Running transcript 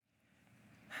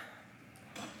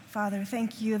Father,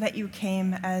 thank you that you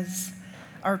came as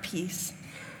our peace.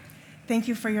 Thank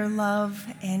you for your love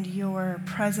and your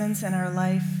presence in our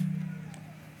life.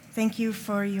 Thank you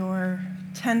for your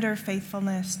tender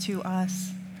faithfulness to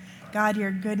us. God,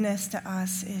 your goodness to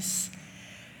us is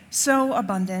so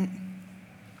abundant,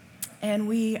 and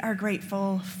we are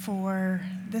grateful for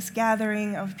this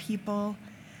gathering of people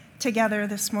together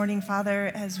this morning,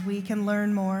 Father, as we can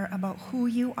learn more about who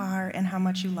you are and how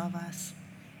much you love us.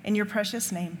 In your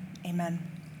precious name, amen.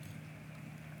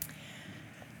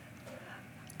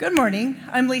 Good morning.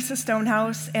 I'm Lisa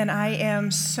Stonehouse, and I am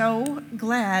so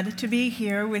glad to be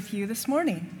here with you this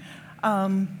morning.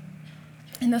 And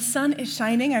the sun is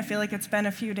shining. I feel like it's been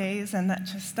a few days, and that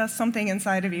just does something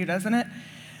inside of you, doesn't it?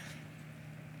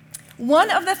 One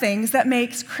of the things that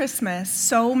makes Christmas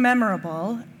so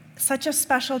memorable, such a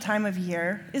special time of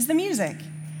year, is the music.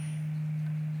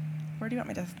 Where do you want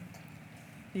me to?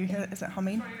 Do you hear? Is it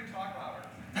humming?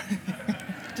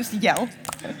 Just yell.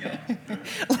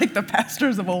 Like the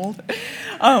pastors of old.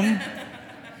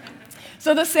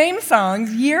 So the same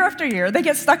songs, year after year, they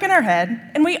get stuck in our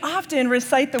head, and we often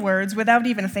recite the words without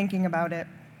even thinking about it.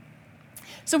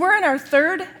 So we're in our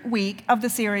third week of the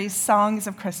series, Songs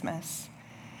of Christmas.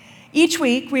 Each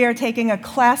week, we are taking a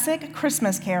classic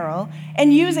Christmas carol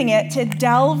and using it to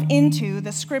delve into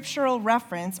the scriptural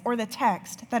reference or the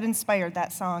text that inspired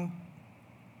that song.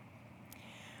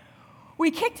 We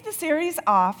kicked the series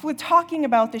off with talking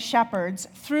about the shepherds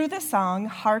through the song,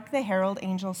 Hark the Herald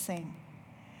Angels Sing.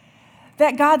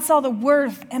 That God saw the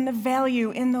worth and the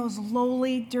value in those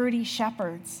lowly, dirty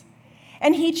shepherds.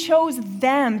 And he chose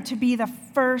them to be the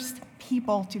first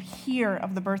people to hear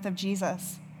of the birth of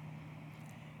Jesus.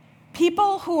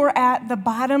 People who were at the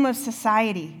bottom of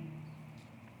society,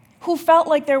 who felt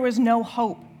like there was no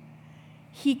hope.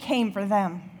 He came for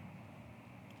them.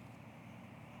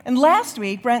 And last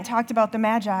week, Brent talked about the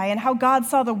Magi and how God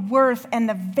saw the worth and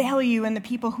the value in the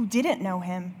people who didn't know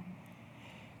him.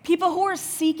 People who were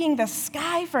seeking the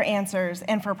sky for answers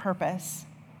and for purpose.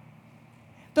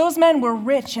 Those men were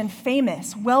rich and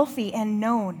famous, wealthy and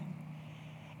known.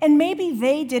 And maybe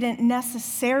they didn't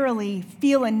necessarily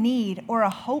feel a need or a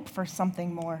hope for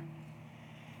something more.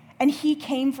 And he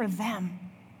came for them.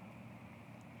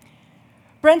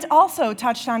 Brent also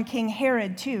touched on King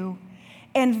Herod, too.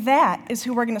 And that is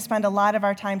who we're going to spend a lot of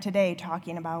our time today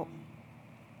talking about.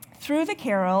 Through the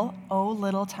carol, O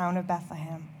Little Town of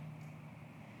Bethlehem.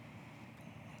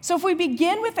 So if we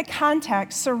begin with the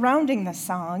context surrounding the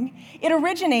song, it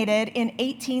originated in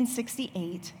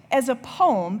 1868 as a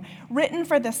poem written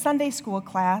for the Sunday school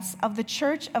class of the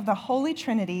Church of the Holy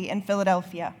Trinity in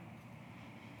Philadelphia,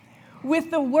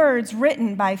 with the words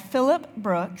written by Philip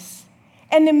Brooks,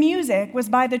 and the music was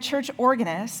by the church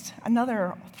organist,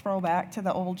 another throwback to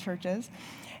the old churches,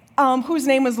 whose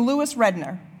name was Louis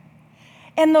Redner.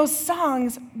 And the song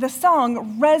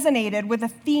resonated with a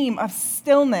theme of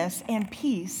stillness and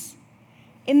peace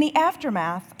in the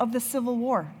aftermath of the Civil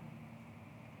War.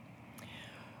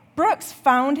 Brooks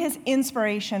found his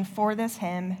inspiration for this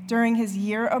hymn during his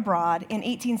year abroad in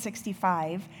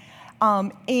 1865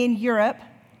 in Europe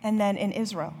and then in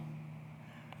Israel.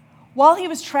 While he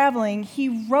was traveling,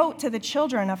 he wrote to the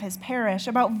children of his parish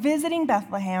about visiting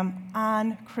Bethlehem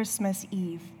on Christmas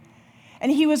Eve. And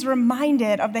he was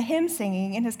reminded of the hymn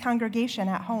singing in his congregation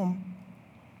at home.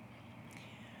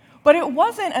 But it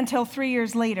wasn't until 3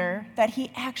 years later that he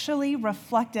actually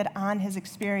reflected on his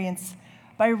experience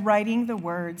by writing the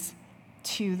words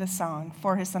to the song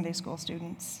for his Sunday school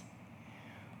students.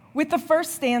 With the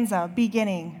first stanza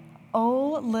beginning,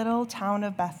 O little town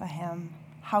of Bethlehem,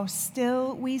 how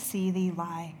still we see thee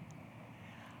lie.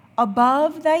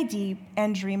 Above thy deep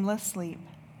and dreamless sleep,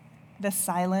 the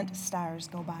silent stars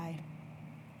go by.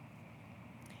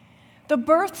 The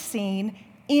birth scene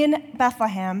in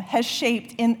Bethlehem has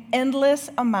shaped an endless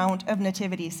amount of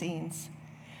nativity scenes.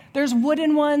 There's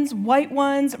wooden ones, white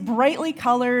ones, brightly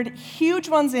colored, huge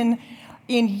ones in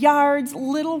yards,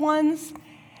 little ones.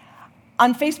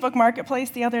 On Facebook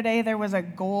Marketplace the other day, there was a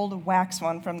gold wax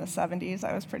one from the 70s.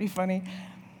 That was pretty funny.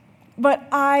 But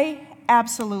I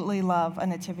absolutely love a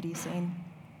nativity scene.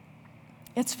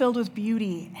 It's filled with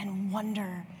beauty and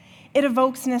wonder. It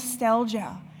evokes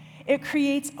nostalgia. It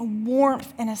creates a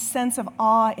warmth and a sense of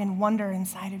awe and wonder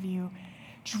inside of you,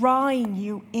 drawing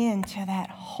you into that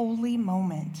holy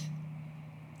moment.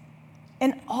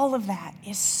 And all of that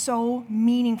is so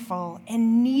meaningful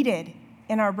and needed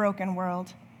in our broken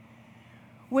world,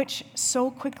 which so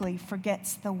quickly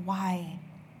forgets the why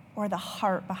or the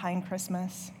heart behind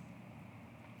Christmas.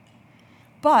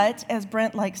 But, as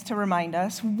Brent likes to remind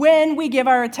us, when we give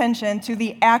our attention to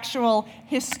the actual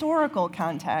historical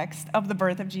context of the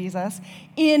birth of Jesus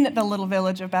in the little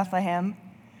village of Bethlehem,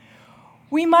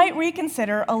 we might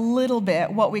reconsider a little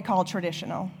bit what we call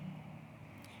traditional,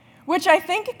 which I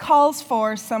think calls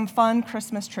for some fun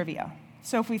Christmas trivia.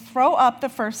 So if we throw up the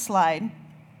first slide,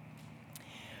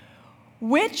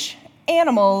 which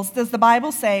animals does the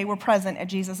Bible say were present at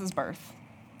Jesus' birth?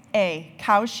 A,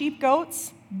 cows, sheep,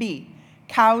 goats. B,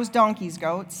 cows, donkeys,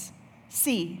 goats.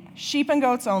 C, sheep and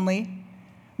goats only.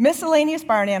 Miscellaneous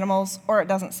barn animals, or it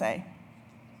doesn't say.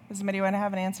 Does somebody want to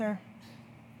have an answer?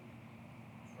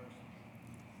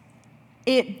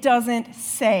 It doesn't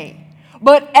say.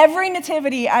 But every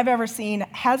nativity I've ever seen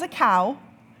has a cow,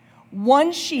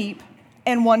 one sheep,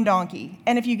 and one donkey.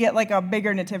 And if you get like a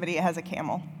bigger nativity, it has a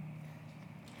camel.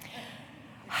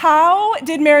 How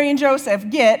did Mary and Joseph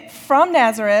get from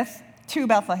Nazareth to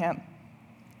Bethlehem?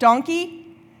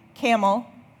 Donkey, camel,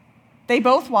 they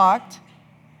both walked.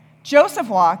 Joseph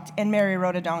walked and Mary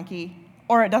rode a donkey,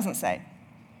 or it doesn't say.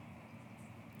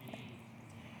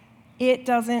 It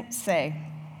doesn't say.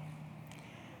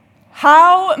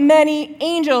 How many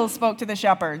angels spoke to the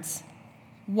shepherds?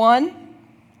 1,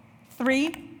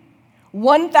 3,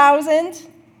 1,000,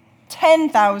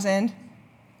 10,000,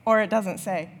 or it doesn't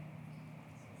say.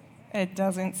 It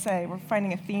doesn't say. We're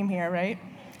finding a theme here, right?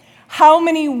 How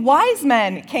many wise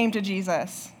men came to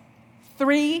Jesus?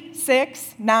 3,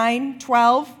 6, 9,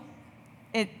 12?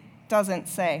 It doesn't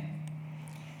say.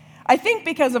 I think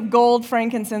because of gold,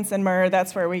 frankincense, and myrrh,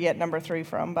 that's where we get number 3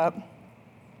 from. But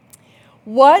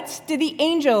what did the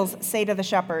angels say to the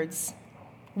shepherds?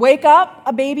 Wake up,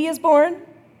 a baby is born.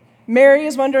 Mary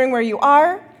is wondering where you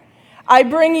are. I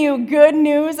bring you good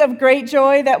news of great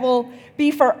joy that will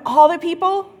be for all the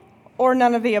people, or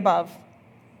none of the above.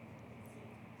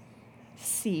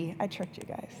 C, I tricked you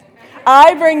guys.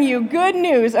 I bring you good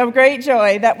news of great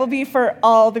joy that will be for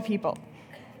all the people.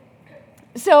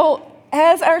 So,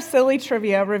 as our silly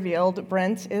trivia revealed,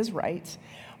 Brent is right.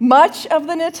 Much of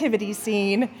the nativity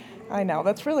scene, I know,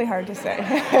 that's really hard to say,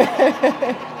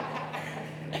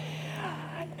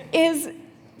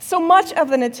 so much of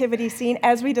the nativity scene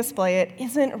as we display it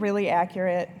isn't really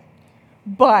accurate,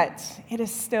 but it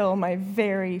is still my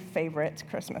very favorite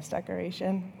Christmas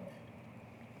decoration.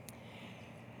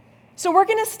 So we're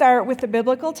going to start with the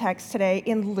biblical text today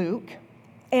in Luke,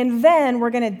 and then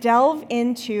we're going to delve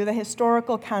into the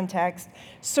historical context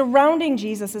surrounding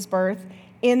Jesus' birth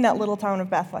in that little town of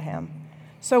Bethlehem.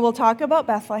 So we'll talk about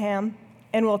Bethlehem,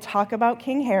 and we'll talk about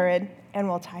King Herod, and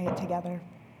we'll tie it together.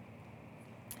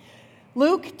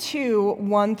 Luke 2,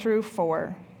 1 through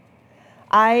 4.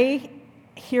 I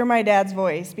hear my dad's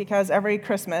voice because every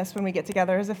Christmas when we get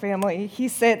together as a family, he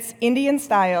sits Indian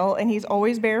style, and he's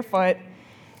always barefoot,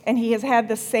 and he has had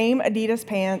the same Adidas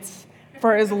pants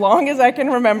for as long as I can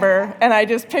remember, and I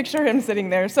just picture him sitting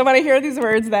there. So when I hear these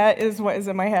words, that is what is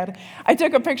in my head. I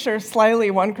took a picture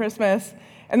slyly one Christmas,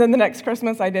 and then the next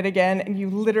Christmas I did again, and you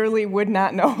literally would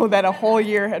not know that a whole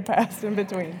year had passed in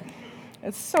between.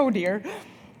 It's so dear.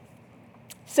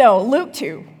 So, Luke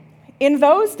 2. In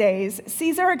those days,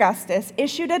 Caesar Augustus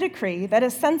issued a decree that a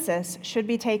census should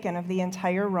be taken of the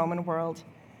entire Roman world.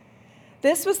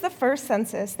 This was the first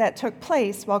census that took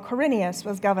place while Quirinius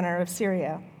was governor of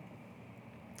Syria.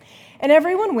 And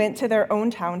everyone went to their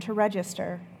own town to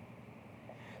register.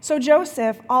 So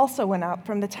Joseph also went up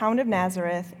from the town of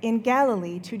Nazareth in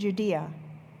Galilee to Judea,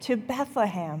 to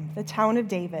Bethlehem, the town of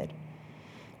David,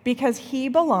 because he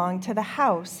belonged to the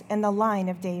house and the line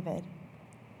of David.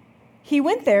 He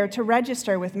went there to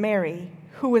register with Mary,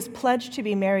 who was pledged to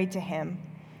be married to him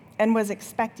and was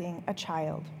expecting a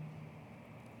child.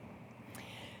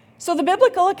 So the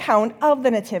biblical account of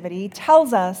the Nativity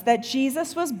tells us that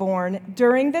Jesus was born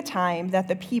during the time that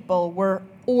the people were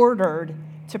ordered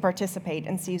to participate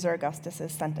in Caesar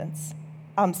Augustus' census.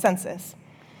 And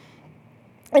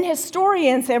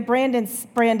historians have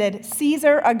branded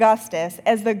Caesar Augustus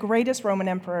as the greatest Roman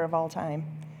emperor of all time.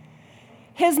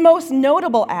 His most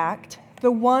notable act,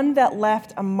 the one that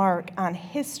left a mark on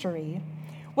history,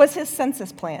 was his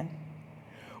census plan,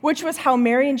 which was how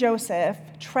Mary and Joseph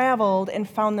traveled and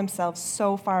found themselves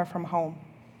so far from home.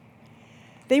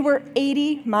 They were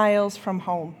 80 miles from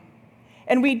home.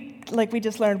 And like we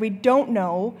just learned, we don't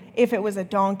know if it was a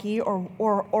donkey or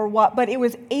what, but it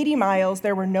was 80 miles,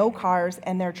 there were no cars,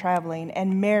 and they're traveling,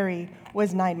 and Mary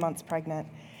was 9 months pregnant.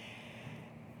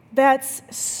 That's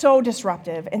so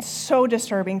disruptive and so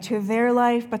disturbing to their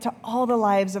life, but to all the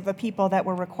lives of the people that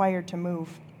were required to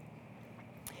move,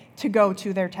 to go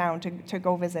to their town, to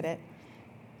go visit it.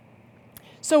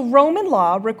 So Roman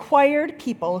law required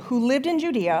people who lived in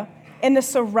Judea and the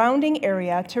surrounding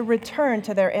area to return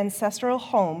to their ancestral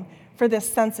home for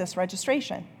this census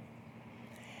registration.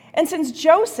 And since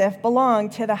Joseph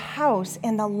belonged to the house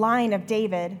and the line of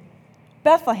David,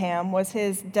 Bethlehem was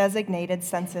his designated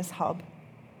census hub.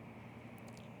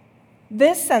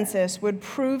 This census would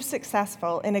prove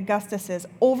successful in Augustus's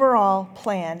overall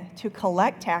plan to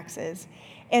collect taxes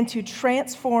and to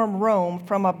transform Rome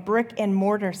from a brick and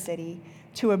mortar city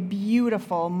to a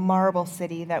beautiful marble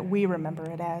city that we remember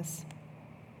it as.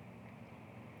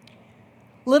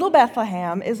 Little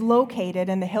Bethlehem is located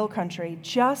in the hill country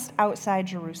just outside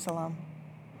Jerusalem.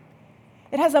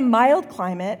 It has a mild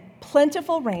climate,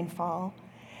 plentiful rainfall,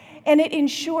 and it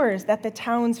ensures that the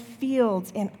town's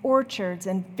fields and orchards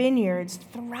and vineyards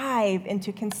thrive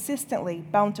into consistently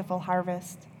bountiful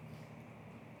harvest.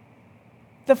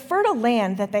 The fertile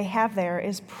land that they have there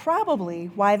is probably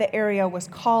why the area was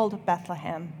called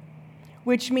Bethlehem,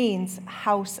 which means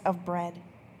house of bread.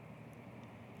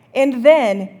 And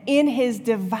then, in his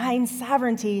divine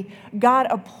sovereignty, God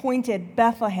appointed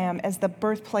Bethlehem as the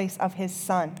birthplace of his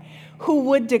son, who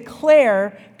would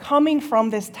declare, coming from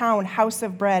this town, house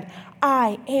of bread,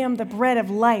 I am the bread of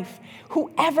life.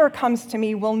 Whoever comes to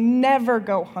me will never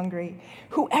go hungry.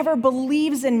 Whoever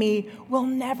believes in me will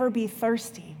never be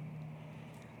thirsty.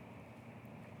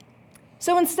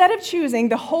 So instead of choosing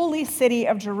the holy city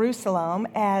of Jerusalem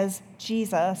as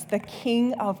Jesus, the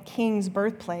King of Kings'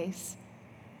 birthplace,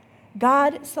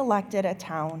 God selected a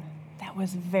town that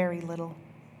was very little.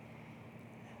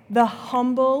 The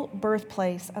humble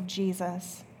birthplace of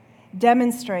Jesus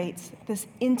demonstrates this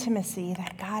intimacy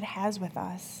that God has with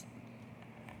us.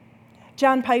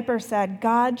 John Piper said,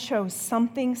 God chose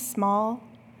something small,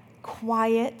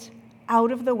 quiet,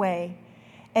 out of the way,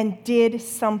 and did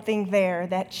something there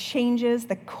that changes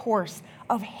the course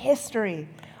of history,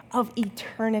 of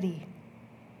eternity.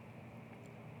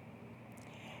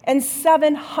 And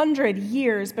 700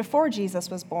 years before Jesus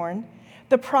was born,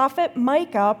 the prophet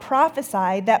Micah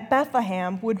prophesied that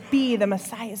Bethlehem would be the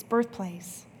Messiah's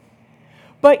birthplace.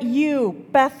 But you,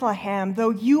 Bethlehem, though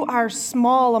you are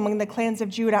small among the clans of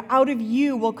Judah, out of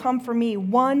you will come for me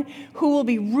one who will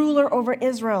be ruler over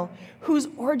Israel, whose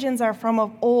origins are from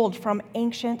of old, from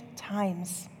ancient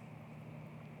times.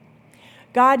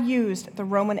 God used the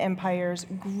Roman Empire's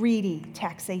greedy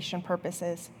taxation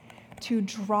purposes to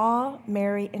draw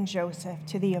Mary and Joseph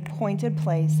to the appointed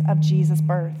place of Jesus'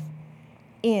 birth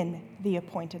in the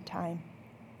appointed time.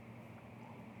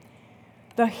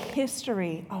 The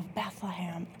history of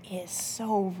Bethlehem is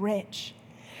so rich.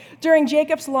 During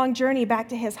Jacob's long journey back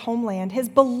to his homeland, his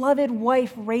beloved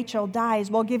wife Rachel dies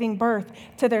while giving birth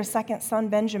to their second son,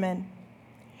 Benjamin.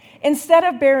 Instead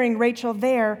of burying Rachel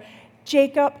there,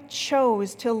 Jacob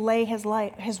chose to lay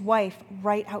his wife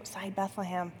right outside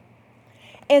Bethlehem.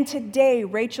 And today,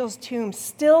 Rachel's tomb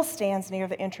still stands near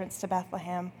the entrance to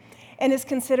Bethlehem and is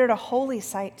considered a holy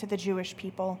site to the Jewish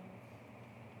people.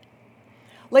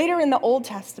 Later in the Old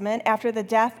Testament, after the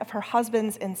death of her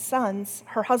husband and sons,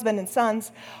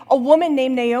 a woman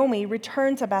named Naomi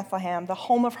returned to Bethlehem, the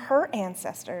home of her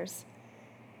ancestors.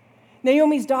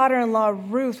 Naomi's daughter-in-law,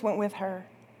 Ruth, went with her.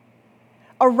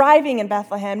 Arriving in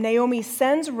Bethlehem, Naomi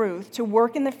sends Ruth to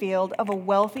work in the field of a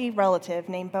wealthy relative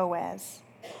named Boaz.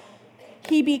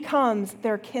 He becomes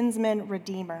their kinsman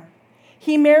redeemer.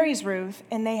 He marries Ruth,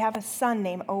 and they have a son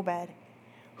named Obed,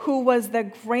 who was the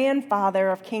grandfather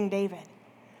of King David,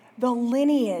 the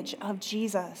lineage of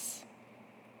Jesus.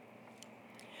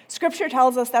 Scripture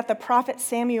tells us that the prophet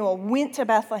Samuel went to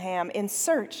Bethlehem in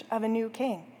search of a new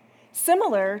king,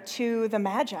 similar to the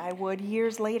Magi would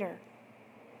years later.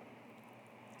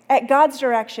 At God's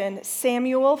direction,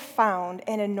 Samuel found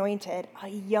and anointed a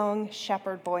young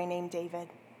shepherd boy named David.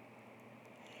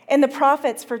 And the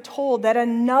prophets foretold that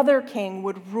another king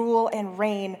would rule and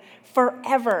reign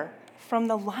forever from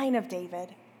the line of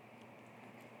David.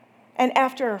 And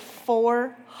after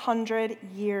 400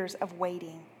 years of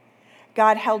waiting,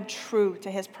 God held true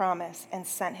to his promise and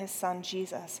sent his son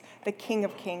Jesus, the King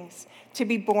of Kings, to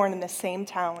be born in the same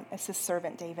town as his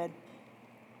servant David.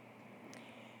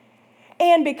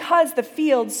 And because the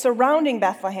fields surrounding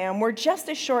Bethlehem were just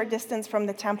a short distance from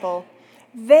the temple,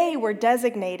 they were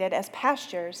designated as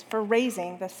pastures for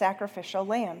raising the sacrificial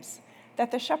lambs that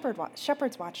the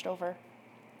shepherds watched over.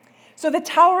 So the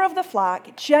tower of the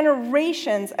flock,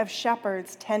 generations of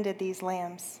shepherds tended these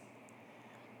lambs.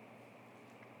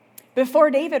 Before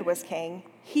David was king,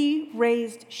 he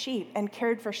raised sheep and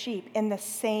cared for sheep in the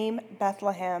same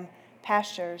Bethlehem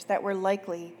pastures that were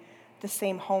likely the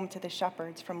same home to the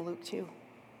shepherds from Luke 2.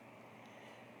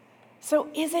 So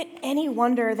is it any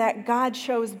wonder that God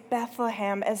chose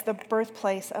Bethlehem as the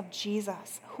birthplace of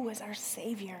Jesus, who is our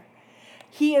Savior?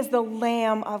 He is the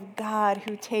Lamb of God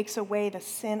who takes away the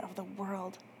sin of the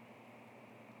world.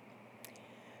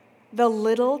 The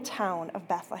little town of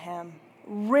Bethlehem,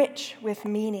 rich with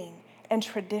meaning and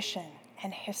tradition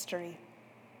and history.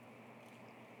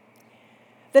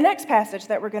 The next passage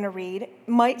that we're going to read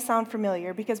might sound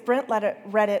familiar because Brent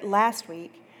read it last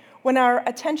week, when our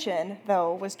attention,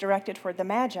 though, was directed toward the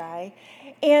Magi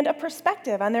and a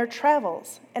perspective on their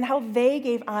travels and how they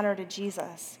gave honor to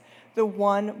Jesus, the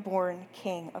one born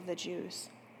King of the Jews,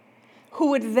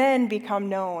 who would then become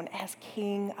known as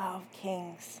King of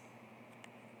Kings.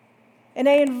 And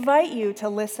I invite you to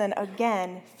listen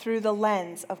again through the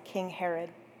lens of King Herod.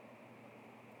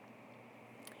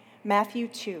 Matthew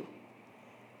 2.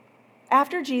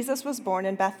 After Jesus was born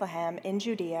in Bethlehem in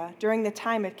Judea during the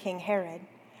time of King Herod,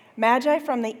 Magi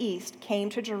from the east came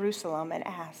to Jerusalem and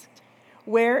asked,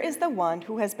 "Where is the one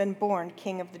who has been born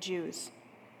King of the Jews?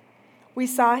 We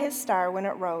saw his star when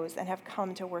it rose and have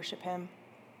come to worship him."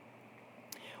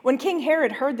 When King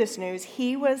Herod heard this news,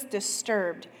 he was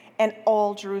disturbed, and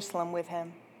all Jerusalem with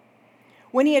him.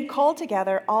 When he had called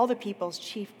together all the people's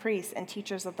chief priests and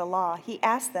teachers of the law, he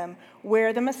asked them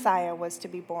where the Messiah was to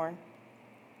be born.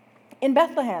 "In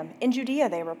Bethlehem, in Judea,"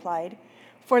 they replied,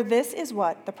 "for this is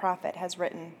what the prophet has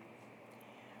written.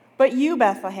 But you,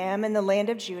 Bethlehem, in the land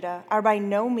of Judah, are by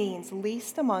no means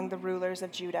least among the rulers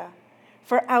of Judah,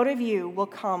 for out of you will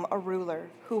come a ruler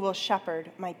who will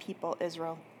shepherd my people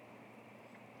Israel."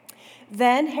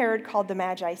 Then Herod called the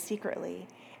Magi secretly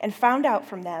and found out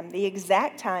from them the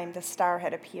exact time the star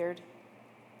had appeared.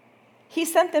 He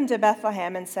sent them to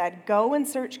Bethlehem and said, "Go and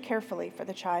search carefully for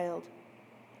the child.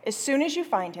 As soon as you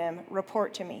find him,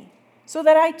 report to me, so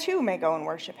that I too may go and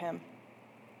worship him."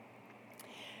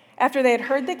 After they had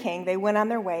heard the king, they went on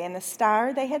their way, and the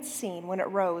star they had seen when it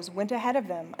rose went ahead of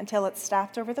them until it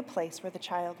stopped over the place where the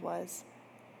child was.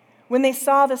 When they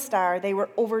saw the star, they were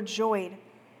overjoyed.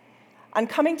 On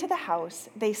coming to the house,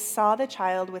 they saw the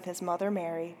child with his mother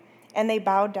Mary, and they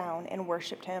bowed down and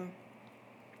worshiped him.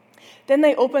 Then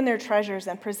they opened their treasures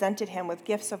and presented him with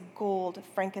gifts of gold,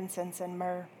 frankincense, and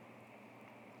myrrh.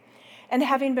 And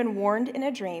having been warned in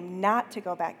a dream not to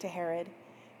go back to Herod,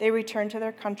 they returned to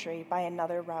their country by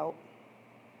another route.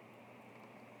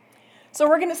 So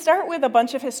we're going to start with a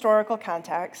bunch of historical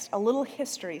context, a little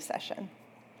history session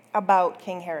about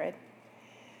King Herod.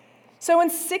 So in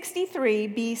 63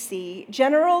 BC,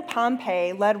 General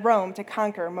Pompey led Rome to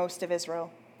conquer most of Israel,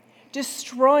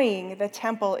 destroying the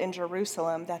temple in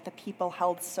Jerusalem that the people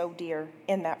held so dear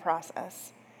in that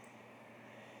process.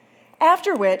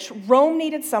 After which, Rome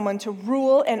needed someone to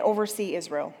rule and oversee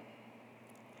Israel.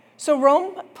 So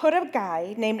Rome put a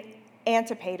guy named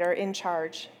Antipater in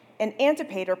charge, and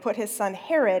Antipater put his son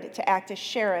Herod to act as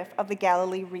sheriff of the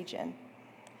Galilee region.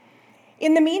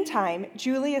 In the meantime,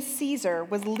 Julius Caesar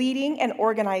was leading and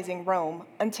organizing Rome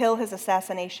until his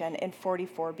assassination in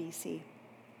 44 BC.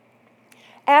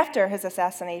 After his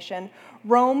assassination,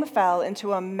 Rome fell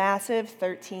into a massive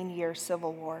 13-year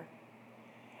civil war.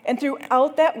 And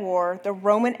throughout that war, the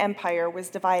Roman Empire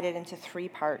was divided into three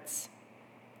parts.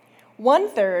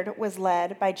 1/3 was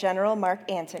led by General Mark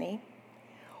Antony,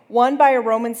 one by a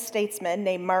Roman statesman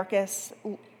named Marcus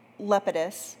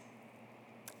Lepidus,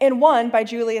 and one by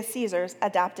Julius Caesar's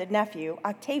adopted nephew,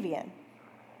 Octavian.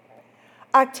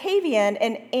 Octavian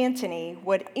and Antony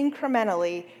would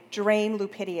incrementally drain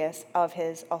Lepidus of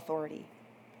his authority.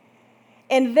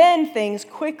 And then things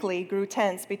quickly grew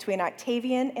tense between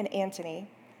Octavian and Antony,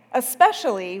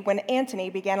 especially when Antony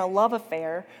began a love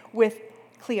affair with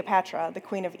Cleopatra, the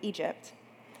Queen of Egypt,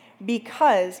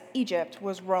 because Egypt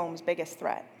was Rome's biggest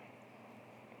threat.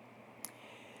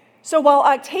 So while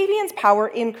Octavian's power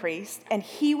increased, and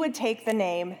he would take the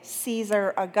name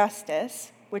Caesar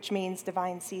Augustus, which means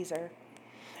divine Caesar,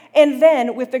 and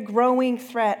then with the growing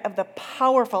threat of the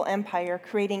powerful empire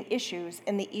creating issues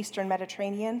in the Eastern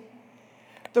Mediterranean,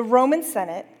 the Roman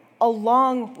Senate,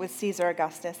 along with Caesar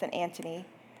Augustus and Antony,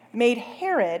 made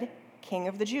Herod king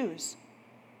of the Jews.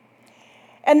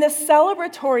 And the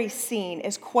celebratory scene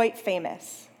is quite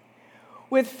famous,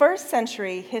 with first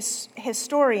century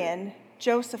historian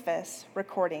Josephus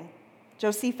recording.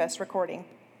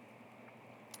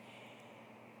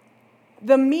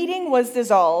 The meeting was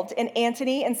dissolved, and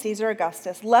Antony and Caesar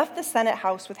Augustus left the Senate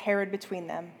house with Herod between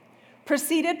them,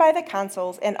 preceded by the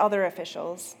consuls and other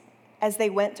officials, as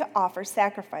they went to offer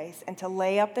sacrifice and to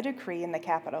lay up the decree in the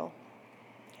Capitol.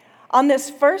 On this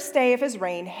first day of his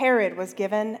reign, Herod was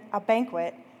given a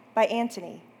banquet by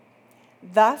Antony.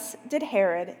 Thus did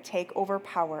Herod take over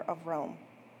power of Rome.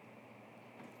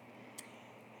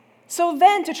 So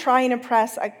then, to try and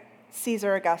impress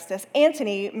Caesar Augustus,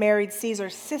 Antony married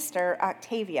Caesar's sister,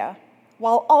 Octavia,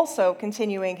 while also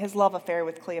continuing his love affair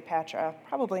with Cleopatra.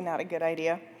 Probably not a good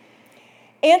idea.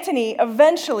 Antony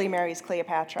eventually marries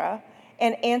Cleopatra,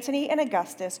 and Antony and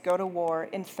Augustus go to war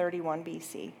in 31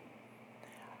 BC.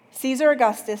 Caesar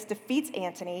Augustus defeats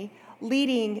Antony,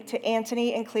 leading to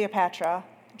Antony and Cleopatra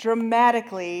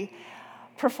dramatically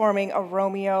performing a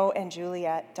Romeo and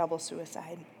Juliet double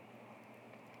suicide.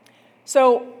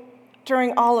 So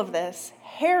during all of this,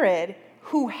 Herod,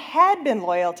 who had been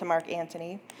loyal to Mark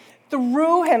Antony,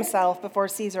 threw himself before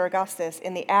Caesar Augustus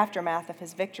in the aftermath of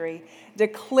his victory,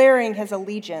 declaring his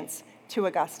allegiance to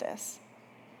Augustus.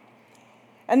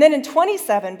 And then in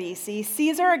 27 BC,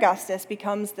 Caesar Augustus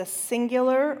becomes the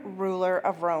singular ruler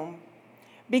of Rome,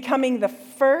 becoming the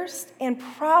first and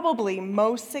probably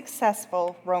most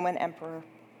successful Roman emperor.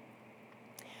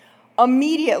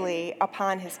 Immediately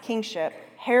upon his kingship,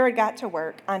 Herod got to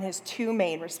work on his two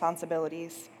main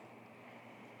responsibilities.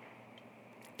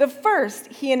 The first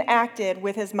he enacted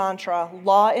with his mantra,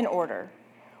 law and order,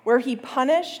 where he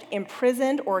punished,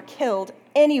 imprisoned, or killed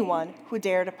anyone who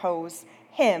dared oppose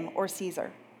him or Caesar.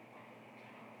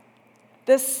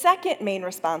 The second main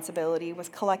responsibility was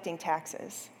collecting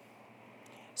taxes.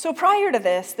 So prior to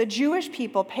this, the Jewish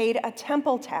people paid a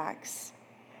temple tax,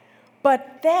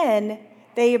 but then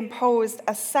they imposed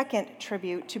a second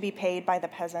tribute to be paid by the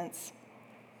peasants.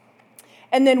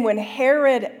 And then when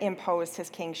Herod imposed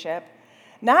his kingship,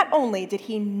 not only did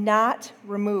he not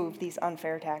remove these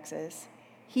unfair taxes,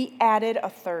 he added a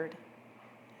third.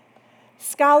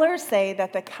 Scholars say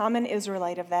that the common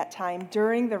Israelite of that time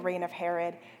during the reign of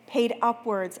Herod paid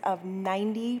upwards of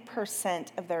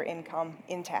 90% of their income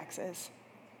in taxes.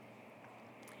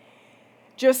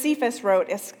 Josephus wrote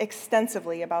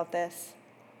extensively about this.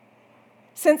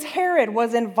 Since Herod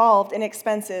was involved in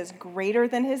expenses greater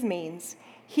than his means,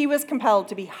 he was compelled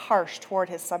to be harsh toward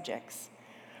his subjects.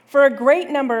 For a great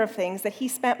number of things that he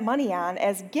spent money on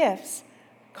as gifts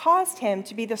caused him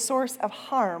to be the source of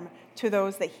harm to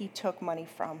those that he took money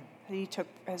from, that he took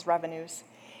as revenues.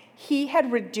 He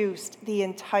had reduced the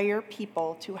entire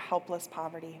people to helpless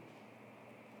poverty.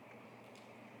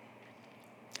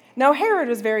 Now, Herod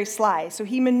was very sly, so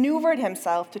he maneuvered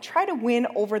himself to try to win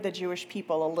over the Jewish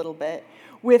people a little bit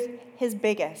with his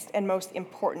biggest and most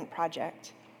important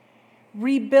project,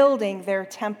 rebuilding their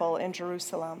temple in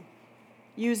Jerusalem,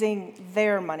 using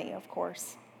their money, of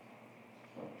course.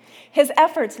 His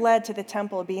efforts led to the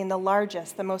temple being the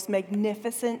largest, the most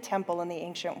magnificent temple in the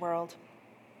ancient world.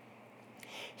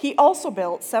 He also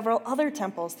built several other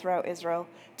temples throughout Israel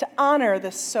to honor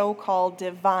the so-called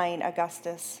divine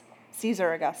Augustus,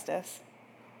 Caesar Augustus.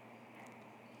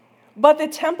 But the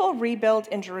temple rebuilt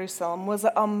in Jerusalem was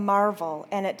a marvel,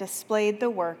 and it displayed the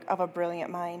work of a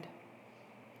brilliant mind.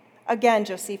 Again,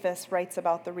 Josephus writes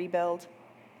about the rebuild.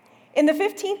 In the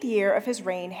 15th year of his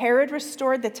reign, Herod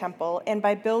restored the temple, and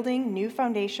by building new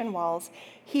foundation walls,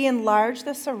 he enlarged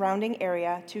the surrounding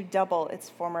area to double its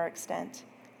former extent.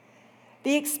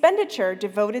 The expenditure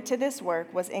devoted to this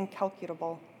work was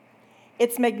incalculable.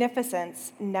 Its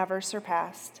magnificence never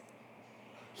surpassed.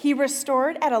 He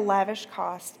restored at a lavish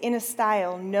cost in a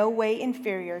style no way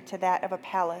inferior to that of a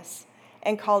palace,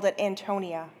 and called it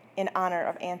Antonia in honor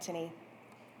of Antony.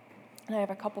 And I have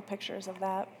a couple pictures of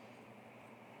that.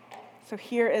 So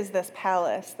here is this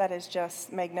palace that is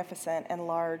just magnificent and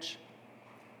large.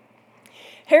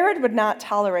 Herod would not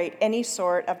tolerate any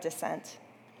sort of dissent.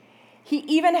 He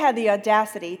even had the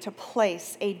audacity to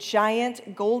place a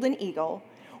giant golden eagle,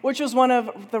 which was one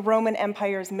of the Roman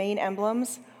Empire's main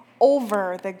emblems,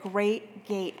 over the great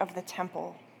gate of the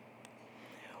temple,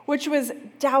 which was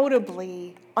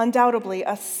undoubtedly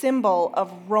a symbol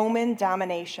of Roman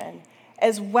domination,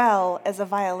 as well as a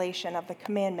violation of the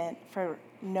commandment for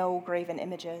no graven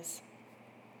images.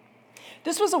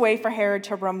 This was a way for Herod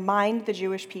to remind the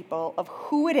Jewish people of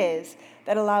who it is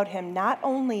that allowed him not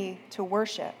only to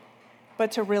worship,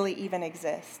 but to really even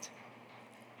exist.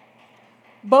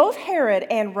 Both Herod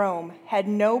and Rome had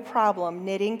no problem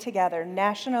knitting together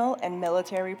national and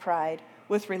military pride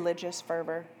with religious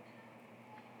fervor.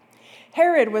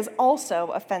 Herod was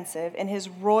also offensive in his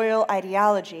royal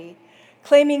ideology,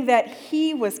 claiming that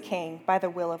he was king by the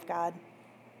will of God,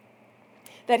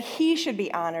 that he should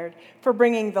be honored for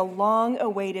bringing the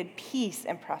long-awaited peace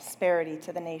and prosperity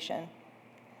to the nation,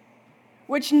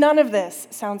 which none of this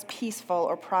sounds peaceful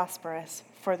or prosperous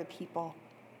for the people.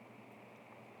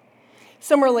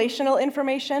 Some relational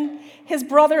information: his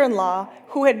brother-in-law,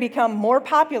 who had become more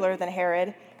popular than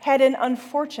Herod, had an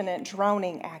unfortunate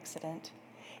drowning accident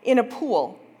in a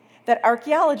pool that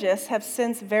archaeologists have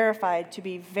since verified to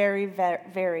be very, very,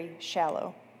 very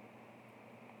shallow.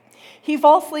 He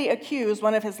falsely accused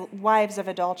one of his wives of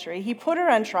adultery. He put her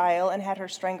on trial and had her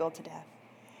strangled to death.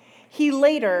 He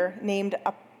later named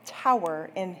a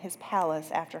tower in his palace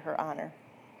after her honor.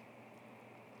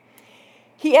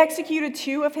 He executed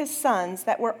 2 of his sons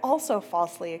that were also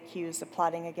falsely accused of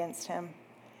plotting against him.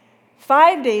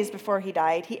 5 days before he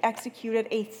died, he executed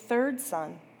a 3rd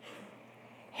son.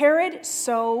 Herod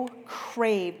so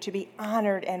craved to be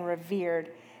honored and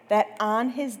revered that on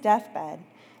his deathbed,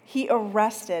 he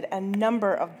arrested a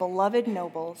number of beloved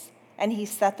nobles and he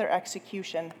set their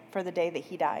execution for the day that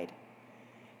he died,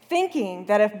 thinking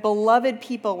that if beloved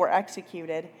people were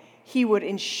executed, he would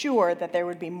ensure that there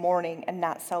would be mourning and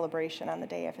not celebration on the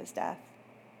day of his death.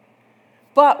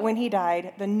 But when he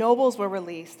died, the nobles were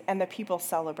released and the people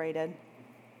celebrated.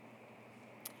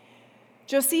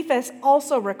 Josephus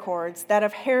also records that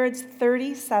of Herod's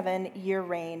 37-year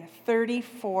reign,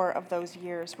 34 of those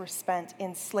years were spent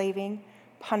enslaving,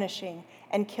 punishing,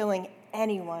 and killing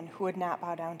anyone who would not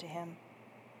bow down to him.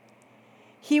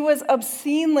 He was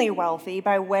obscenely wealthy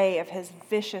by way of his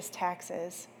vicious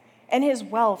taxes, and his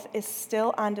wealth is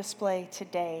still on display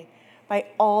today by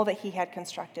all that he had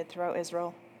constructed throughout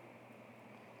Israel.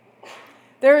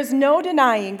 There is no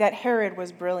denying that Herod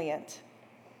was brilliant.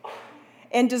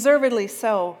 And deservedly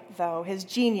so, though, his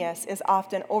genius is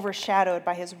often overshadowed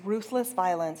by his ruthless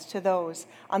violence to those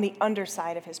on the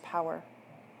underside of his power.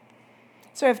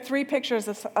 So I have 3 pictures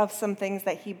of some things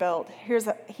that he built.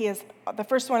 The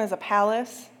first one is a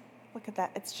palace. Look at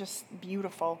that, it's just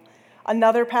beautiful.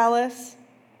 Another palace.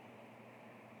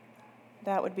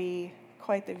 That would be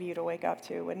quite the view to wake up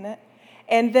to, wouldn't it?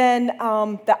 And then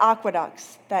the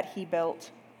aqueducts that he built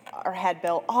or had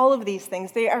built. All of these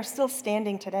things, they are still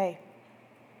standing today.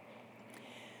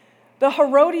 The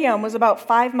Herodium was about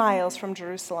 5 miles from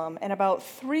Jerusalem and about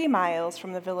 3 miles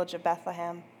from the village of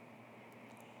Bethlehem.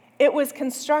 It was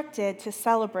constructed to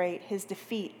celebrate his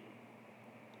defeat.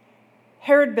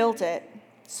 Herod built it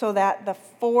so that the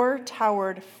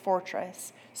 4-towered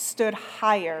fortress stood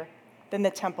higher than the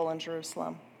temple in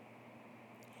Jerusalem.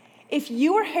 If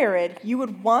you were Herod, you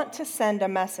would want to send a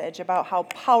message about how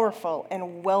powerful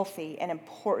and wealthy and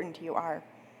important you are.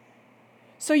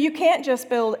 So you can't just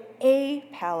build a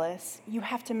palace, you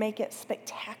have to make it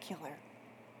spectacular.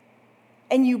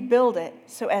 And you build it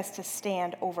so as to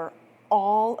stand over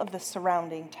all of the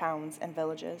surrounding towns and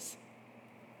villages.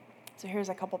 So here's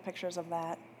a couple pictures of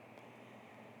that.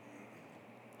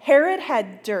 Herod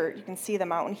had dirt, you can see the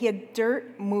mountain. He had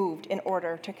dirt moved in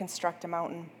order to construct a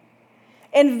mountain.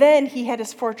 And then he had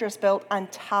his fortress built on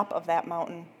top of that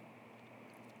mountain.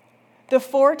 The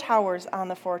 4 towers on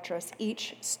the fortress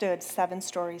each stood 7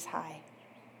 stories high.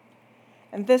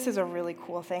 And this is a really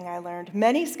cool thing I learned.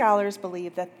 Many scholars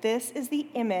believe that this is the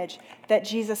image that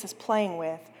Jesus is playing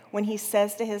with when he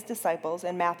says to his disciples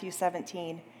in Matthew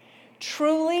 17,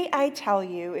 "Truly I tell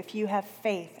you, if you have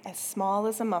faith as small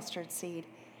as a mustard seed,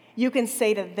 you can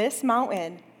say to this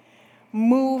mountain,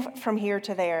 'Move from here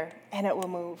to there,' and it will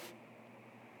move."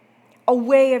 A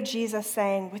way of Jesus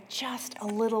saying, with just a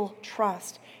little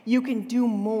trust, you can do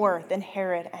more than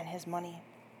Herod and his money.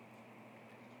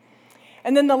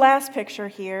 And then the last picture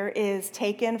here is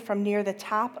taken from near the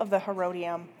top of the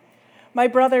Herodium. My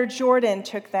brother Jordan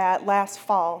took that last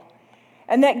fall,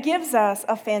 and that gives us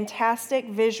a fantastic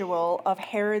visual of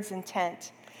Herod's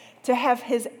intent to have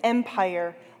his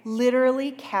empire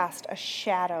literally cast a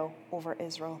shadow over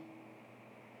Israel.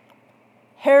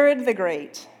 Herod the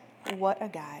Great, what a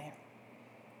guy.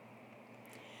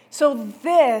 So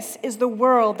this is the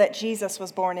world that Jesus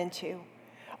was born into,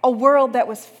 a world that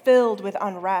was filled with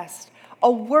unrest, a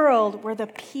world where the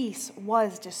peace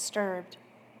was disturbed,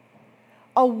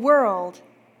 a world,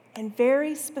 and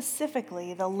very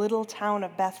specifically the little town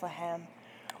of Bethlehem,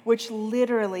 which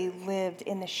literally lived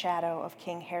in the shadow of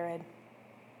King Herod.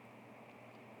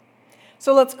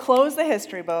 So let's close the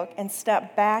history book and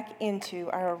step back into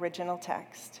our original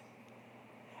text.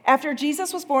 After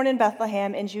Jesus was born in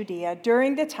Bethlehem in Judea,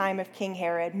 during the time of King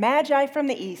Herod, Magi from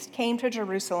the east came to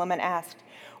Jerusalem and asked,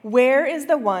 "Where is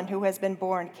the one who has been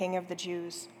born King of the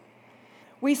Jews?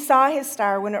 We saw his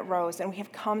star when it rose, and we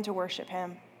have come to worship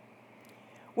him."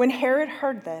 When Herod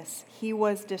heard this, he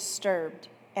was disturbed,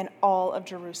 and all of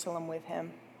Jerusalem with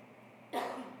him.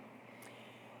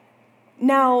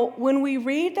 Now, when we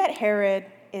read that Herod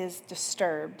is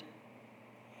disturbed,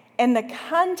 and the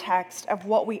context of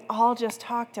what we all just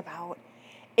talked about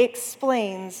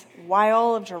explains why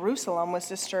all of Jerusalem was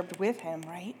disturbed with him,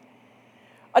 right?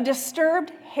 A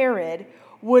disturbed Herod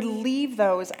would leave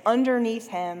those underneath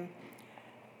him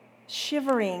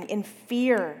shivering in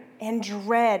fear and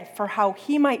dread for how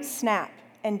he might snap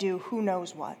and do who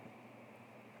knows what.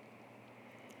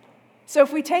 So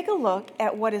if we take a look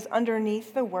at what is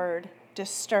underneath the word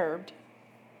disturbed,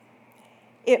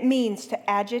 it means to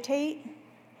agitate,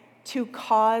 to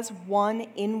cause one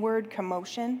inward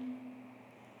commotion,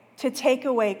 to take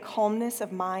away calmness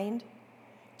of mind,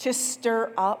 to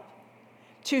stir up,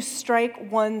 to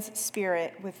strike one's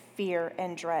spirit with fear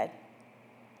and dread,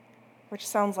 which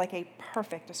sounds like a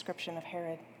perfect description of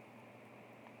Herod.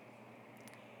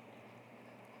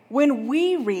 When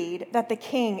we read that the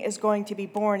king is going to be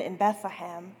born in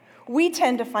Bethlehem, we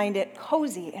tend to find it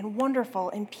cozy and wonderful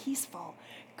and peaceful,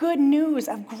 good news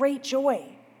of great joy.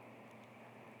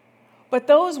 But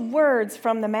those words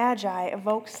from the Magi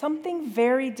evoke something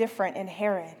very different in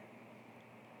Herod.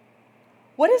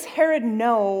 What does Herod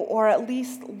know, or at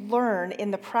least learn,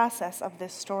 in the process of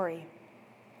this story?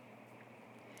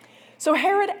 So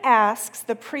Herod asks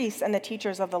the priests and the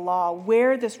teachers of the law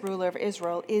where this ruler of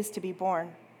Israel is to be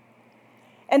born.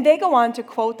 And they go on to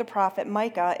quote the prophet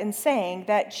Micah in saying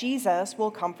that Jesus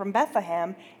will come from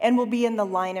Bethlehem and will be in the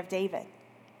line of David.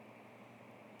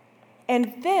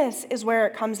 And this is where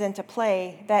it comes into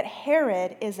play that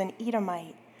Herod is an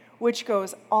Edomite, which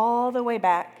goes all the way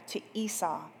back to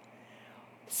Esau,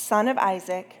 son of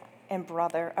Isaac and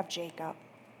brother of Jacob.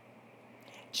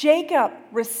 Jacob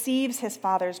receives his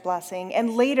father's blessing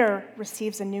and later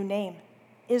receives a new name,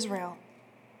 Israel.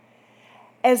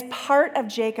 As part of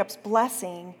Jacob's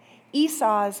blessing,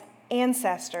 Esau's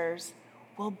ancestors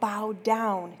will bow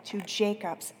down to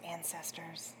Jacob's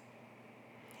ancestors.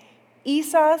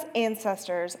 Esau's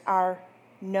ancestors are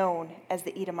known as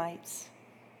the Edomites.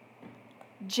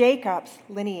 Jacob's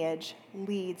lineage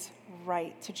leads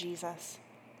right to Jesus.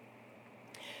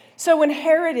 So when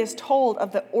Herod is told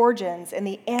of the origins and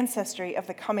the ancestry of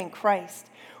the coming Christ,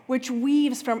 which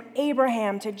weaves from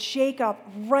Abraham to Jacob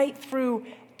right through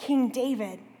King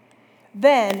David,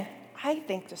 then I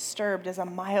think disturbed is a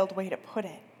mild way to put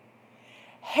it.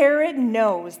 Herod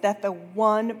knows that the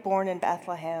one born in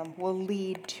Bethlehem will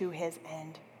lead to his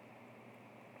end.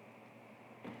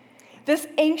 This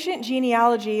ancient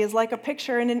genealogy is like a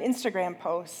picture in an Instagram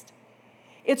post.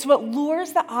 It's what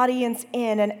lures the audience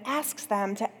in and asks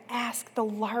them to ask the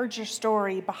larger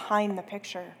story behind the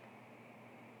picture.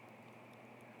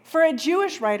 For a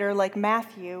Jewish writer like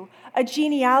Matthew, a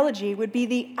genealogy would be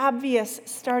the obvious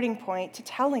starting point to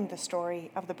telling the story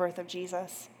of the birth of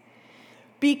Jesus,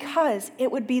 because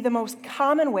it would be the most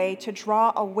common way to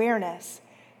draw awareness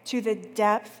to the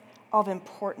depth of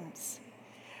importance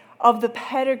of the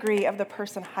pedigree of the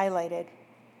person highlighted,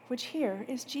 which here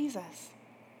is Jesus.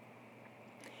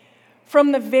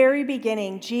 From the very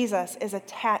beginning, Jesus is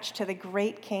attached to the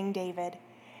great King David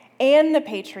and the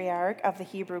patriarch of the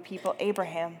Hebrew people,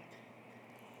 Abraham.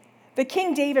 The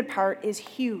King David part is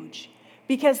huge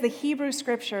because the Hebrew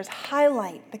scriptures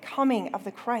highlight the coming of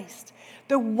the Christ,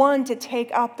 the one to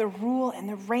take up the rule and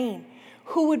the reign,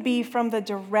 who would be from the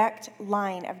direct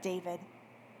line of David.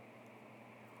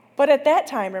 But at that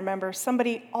time, remember,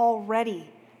 somebody already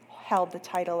held the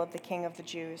title of the King of the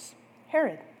Jews,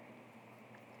 Herod.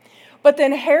 But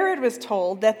then Herod was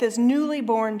told that this newly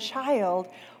born child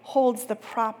holds the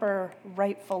proper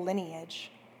rightful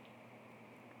lineage.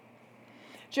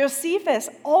 Josephus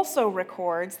also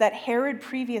records that Herod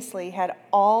previously had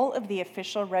all of the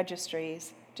official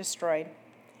registries destroyed,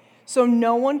 so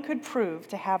no one could prove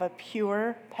to have a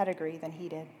purer pedigree than he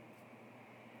did.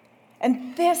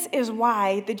 And this is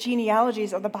why the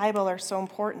genealogies of the Bible are so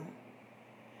important.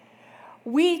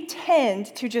 We tend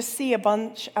to just see a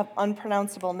bunch of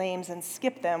unpronounceable names and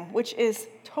skip them, which is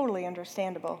totally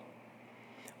understandable.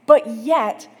 But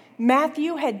yet,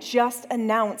 Matthew had just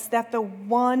announced that the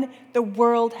one the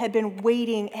world had been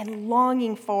waiting and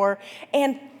longing for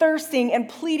and thirsting and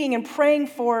pleading and praying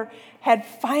for had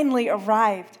finally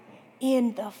arrived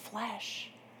in the flesh.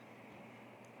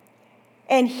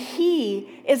 And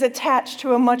he is attached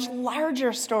to a much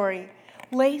larger story,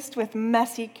 laced with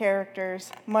messy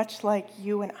characters, much like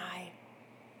you and I.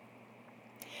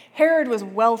 Herod was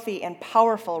wealthy and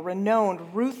powerful,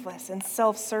 renowned, ruthless, and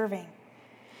self-serving,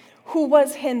 who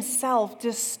was himself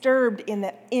disturbed in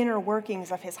the inner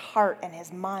workings of his heart and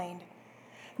his mind.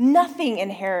 Nothing in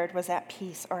Herod was at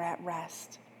peace or at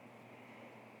rest.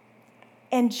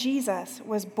 And Jesus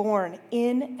was born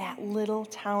in that little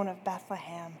town of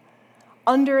Bethlehem,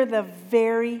 under the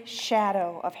very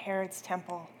shadow of Herod's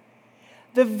temple,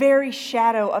 the very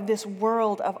shadow of this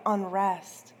world of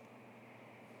unrest.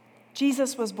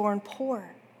 Jesus was born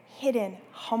poor, hidden,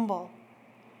 humble,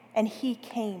 and he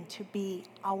came to be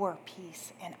our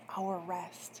peace and our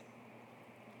rest.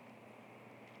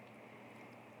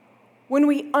 When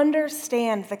we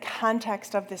understand the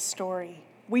context of this story,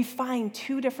 we find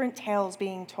two different tales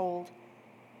being told.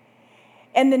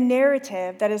 And the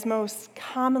narrative that is most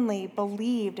commonly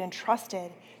believed and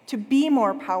trusted to be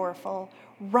more powerful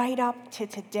right up to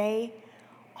today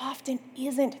often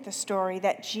isn't the story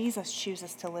that Jesus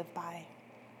chooses to live by.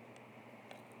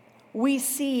 We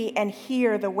see and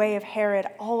hear the way of Herod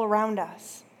all around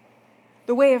us.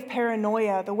 The way of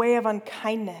paranoia, the way of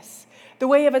unkindness, the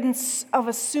way of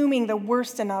assuming the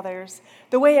worst in others,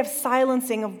 the way of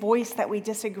silencing a voice that we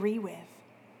disagree with.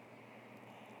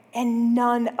 And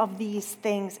none of these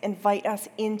things invite us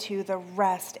into the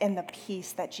rest and the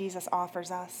peace that Jesus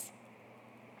offers us.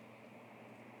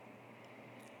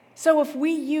 So if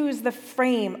we use the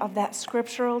frame of that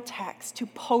scriptural text to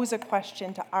pose a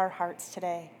question to our hearts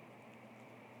today,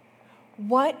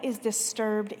 what is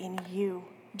disturbed in you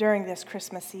during this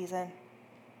Christmas season?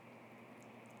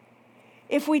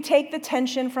 If we take the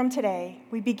tension from today,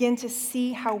 we begin to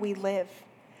see how we live,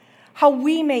 how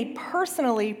we may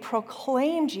personally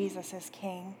proclaim Jesus as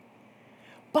King,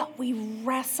 but we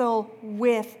wrestle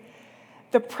with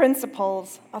the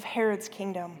principles of Herod's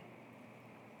kingdom.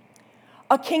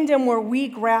 A kingdom where we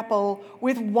grapple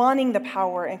with wanting the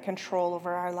power and control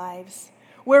over our lives,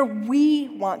 where we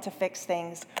want to fix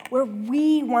things, where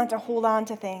we want to hold on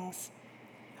to things.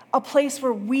 A place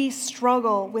where we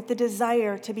struggle with the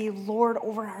desire to be Lord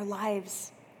over our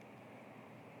lives.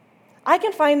 I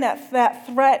can find that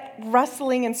threat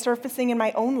wrestling and surfacing in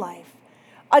my own life.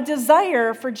 A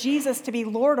desire for Jesus to be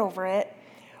Lord over it,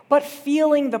 but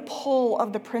feeling the pull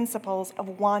of the principles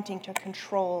of wanting to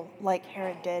control like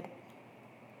Herod did.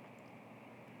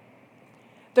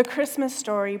 The Christmas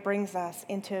story brings us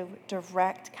into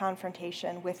direct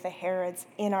confrontation with the Herods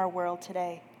in our world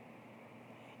today,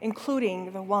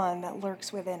 including the one that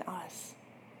lurks within us.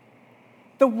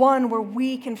 The one where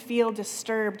we can feel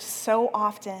disturbed so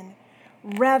often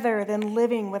rather than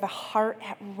living with a heart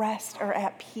at rest or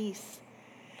at peace.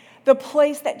 The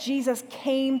place that Jesus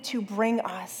came to bring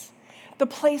us, the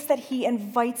place that he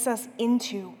invites us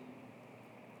into.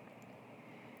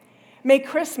 May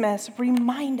Christmas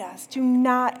remind us to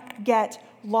not get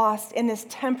lost in this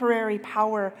temporary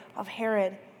power of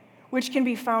Herod, which can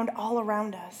be found all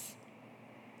around us.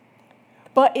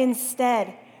 But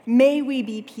instead, may we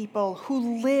be people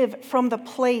who live from the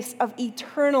place of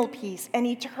eternal peace and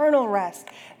eternal rest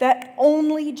that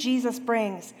only Jesus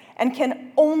brings and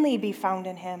can only be found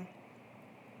in him.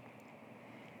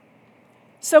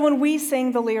 So when we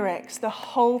sing the lyrics, the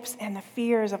hopes and the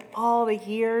fears of all the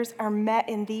years are met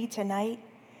in thee tonight,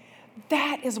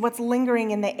 that is what's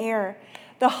lingering in the air,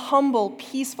 the humble,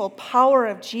 peaceful power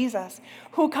of Jesus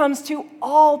who comes to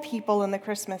all people in the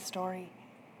Christmas story.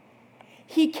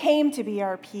 He came to be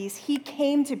our peace. He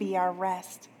came to be our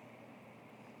rest.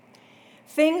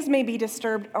 Things may be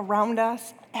disturbed around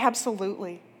us,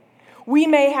 absolutely. We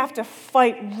may have to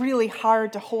fight really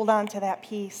hard to hold on to that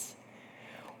peace.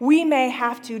 We may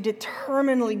have to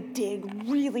determinedly dig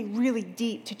really, really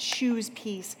deep to choose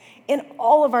peace in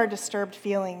all of our disturbed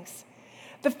feelings.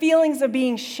 The feelings of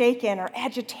being shaken or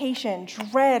agitation,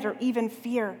 dread, or even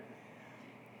fear.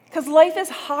 Because life is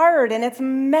hard and it's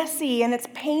messy and it's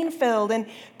pain-filled, and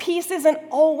peace isn't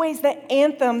always the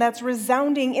anthem that's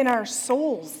resounding in our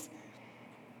souls.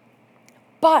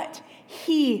 But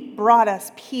he brought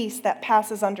us peace that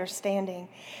passes understanding,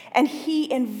 and he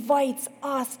invites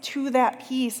us to that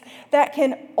peace that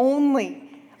can only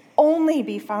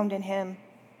be found in him.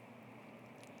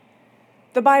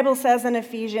 The Bible says in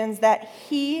Ephesians that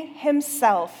he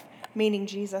himself, meaning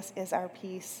Jesus, is our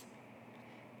peace.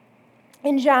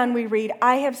 In John, we read,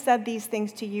 I have said these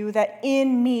things to you that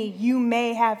in me you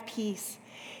may have peace.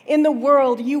 In the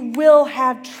world you will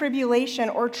have tribulation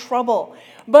or trouble,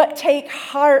 but take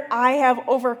heart, I have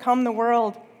overcome the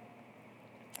world.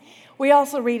 We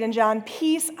also read in John,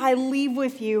 peace I leave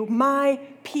with you, my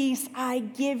peace I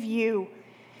give you,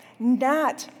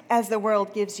 not as the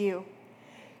world gives you.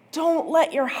 Don't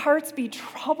let your hearts be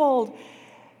troubled,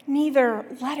 neither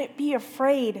let it be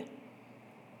afraid.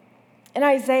 In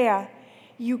Isaiah,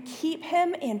 you keep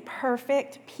him in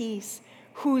perfect peace,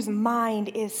 whose mind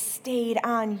is stayed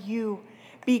on you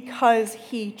because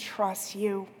he trusts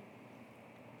you.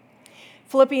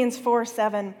 Philippians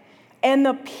 4:7, and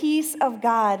the peace of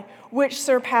God, which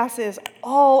surpasses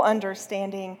all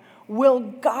understanding, will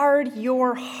guard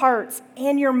your hearts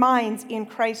and your minds in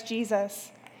Christ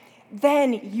Jesus.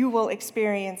 Then you will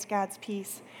experience God's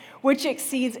peace, which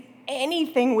exceeds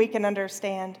anything we can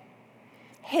understand.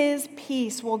 His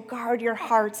peace will guard your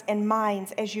hearts and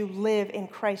minds as you live in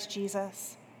Christ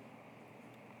Jesus.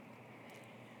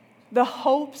 The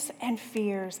hopes and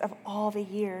fears of all the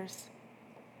years.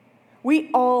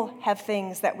 We all have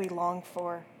things that we long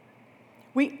for.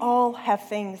 We all have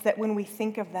things that when we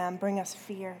think of them bring us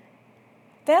fear.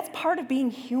 That's part of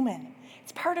being human.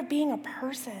 It's part of being a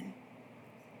person.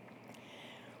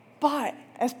 But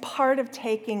as part of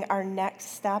taking our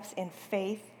next steps in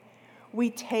faith, we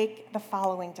take the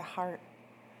following to heart: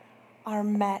 are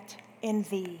met in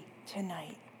thee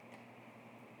tonight.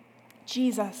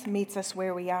 Jesus meets us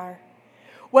where we are.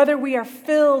 Whether we are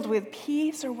filled with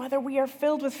peace or whether we are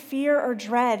filled with fear or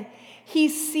dread, he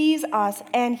sees us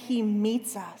and he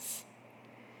meets us.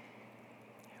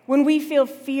 When we feel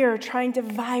fear trying to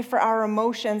vie for our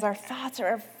emotions, our thoughts, or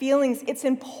our feelings, it's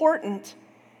important.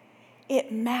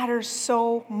 It matters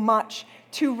so much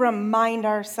to remind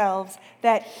ourselves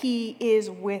that he is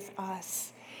with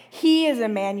us. He is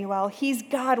Emmanuel. He's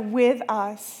God with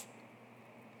us.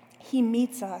 He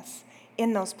meets us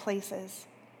in those places.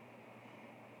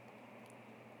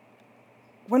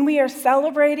 When we are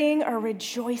celebrating or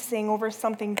rejoicing over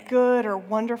something good or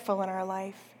wonderful in our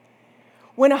life,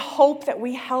 when a hope that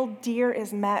we held dear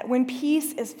is met, when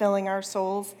peace is filling our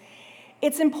souls,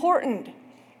 it's important,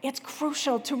 it's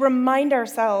crucial to remind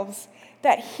ourselves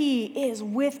that he is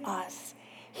with us.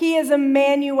 He is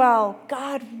Emmanuel,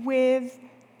 God with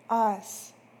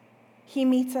us. He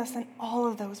meets us in all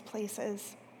of those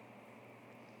places.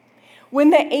 When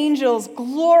the angels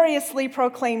gloriously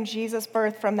proclaimed Jesus'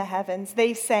 birth from the heavens,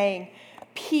 they sang,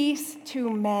 "Peace to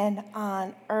men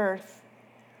on earth."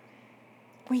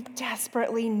 We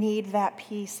desperately need that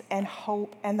peace and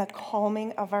hope and the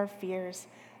calming of our fears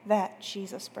that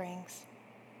Jesus brings.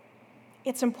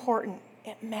 It's important,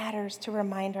 it matters to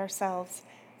remind ourselves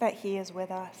that he is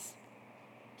with us.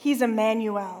 He's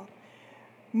Emmanuel,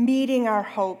 meeting our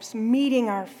hopes, meeting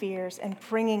our fears, and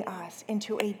bringing us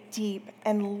into a deep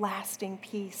and lasting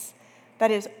peace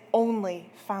that is only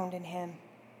found in him.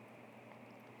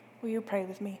 Will you pray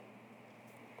with me?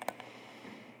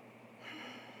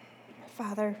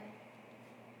 Father,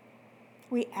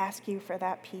 we ask you for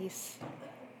that peace.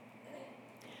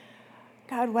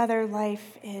 God, whether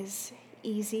life is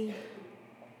easy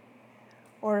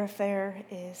or if there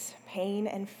is pain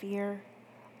and fear,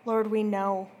 Lord, we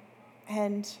know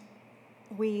and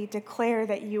we declare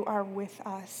that you are with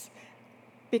us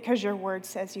because your word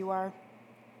says you are.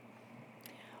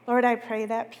 Lord, I pray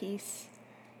that peace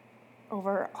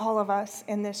over all of us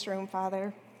in this room,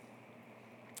 Father,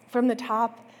 from the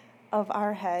top of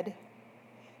our head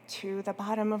to the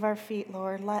bottom of our feet,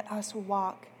 Lord, let us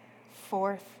walk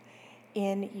forth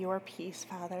in your peace,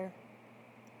 Father,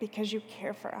 because you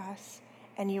care for us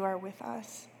and you are with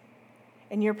us.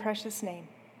 In your precious name,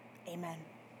 amen.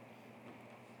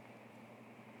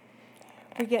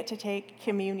 We get to take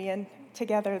communion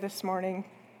together this morning.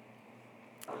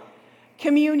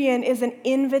 Communion is an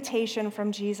invitation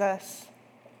from Jesus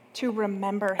to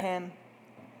remember him,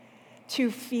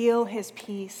 to feel his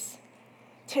peace,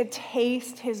 to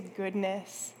taste his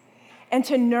goodness, and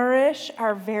to nourish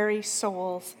our very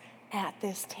souls at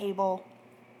this table.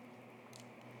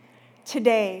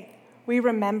 Today, we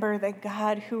remember the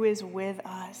God who is with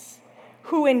us,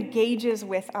 who engages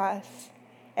with us,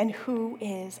 and who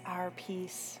is our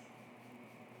peace.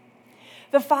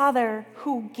 The Father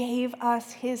who gave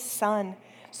us his Son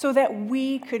so that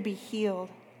we could be healed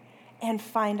and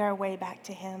find our way back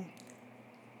to him.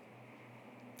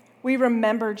 We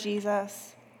remember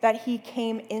Jesus, that he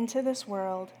came into this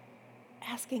world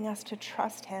asking us to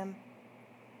trust him.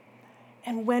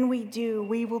 And when we do,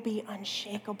 we will be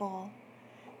unshakable,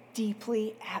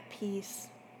 deeply at peace.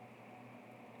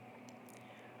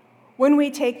 When we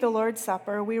take the Lord's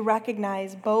Supper, we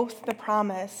recognize both the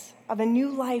promise of a new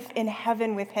life in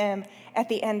heaven with him at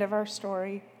the end of our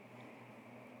story,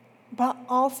 but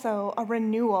also a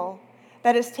renewal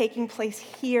that is taking place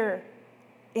here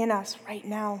in us right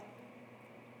now.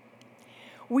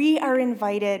 We are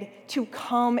invited to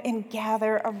come and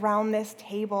gather around this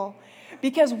table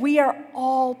because we are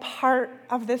all part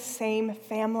of the same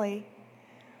family.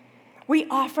 We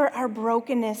offer our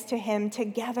brokenness to him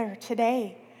together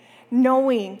today,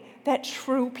 knowing that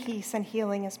true peace and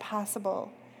healing is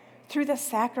possible through the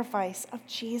sacrifice of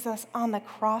Jesus on the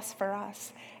cross for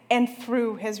us and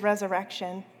through his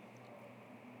resurrection.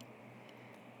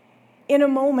 In a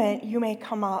moment, you may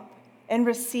come up and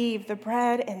receive the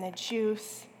bread and the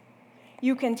juice.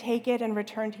 You can take it and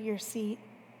return to your seat.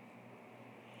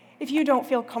 If you don't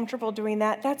feel comfortable doing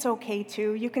that, that's okay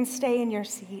too. You can stay in your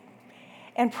seat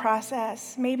and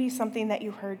process maybe something that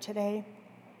you heard today.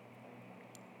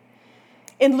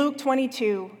 In Luke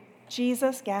 22,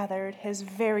 Jesus gathered his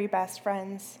very best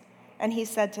friends, and he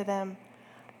said to them,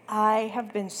 "I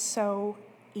have been so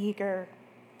eager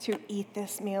to eat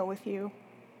this meal with you."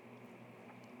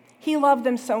 He loved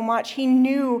them so much. He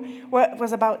knew what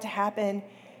was about to happen,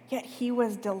 yet he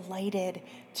was delighted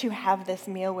to have this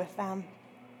meal with them.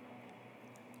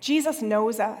 Jesus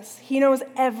knows us. He knows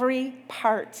every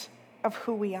part of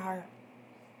who we are.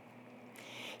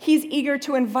 He's eager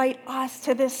to invite us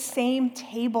to this same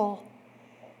table.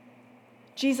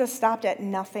 Jesus stopped at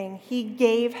nothing. He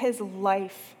gave his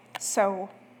life so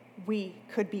we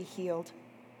could be healed.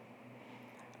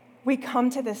 We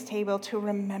come to this table to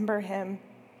remember him,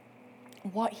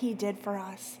 what he did for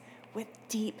us, with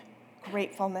deep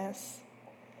gratefulness.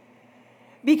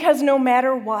 Because no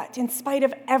matter what, in spite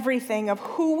of everything of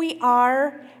who we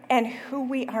are and who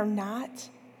we are not,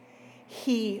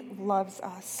 he loves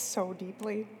us so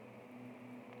deeply.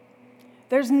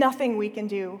 There's nothing we can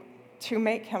do to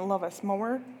make him love us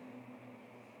more,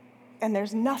 and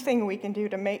there's nothing we can do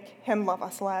to make him love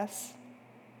us less.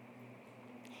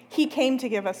 He came to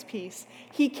give us peace.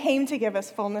 He came to give us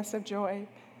fullness of joy.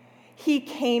 He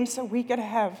came so we could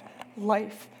have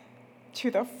life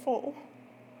to the full.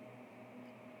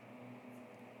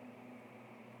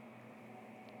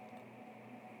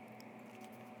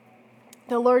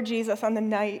 The Lord Jesus, on the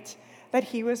night that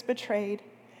he was betrayed,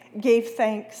 gave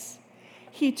thanks.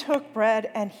 He took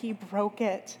bread and he broke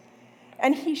it,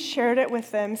 and he shared it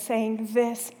with them, saying,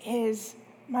 "This is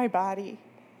my body.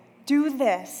 Do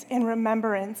this in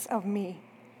remembrance of me."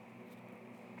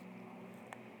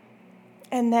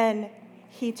 And then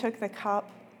he took the cup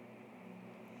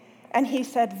and he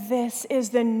said, "This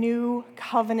is the new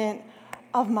covenant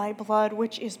of my blood,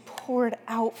 which is poured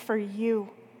out for you.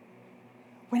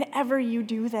 Whenever you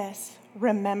do this,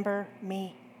 remember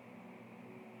me."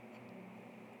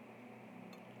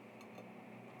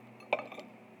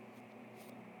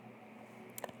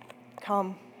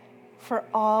 Come, for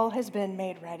all has been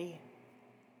made ready.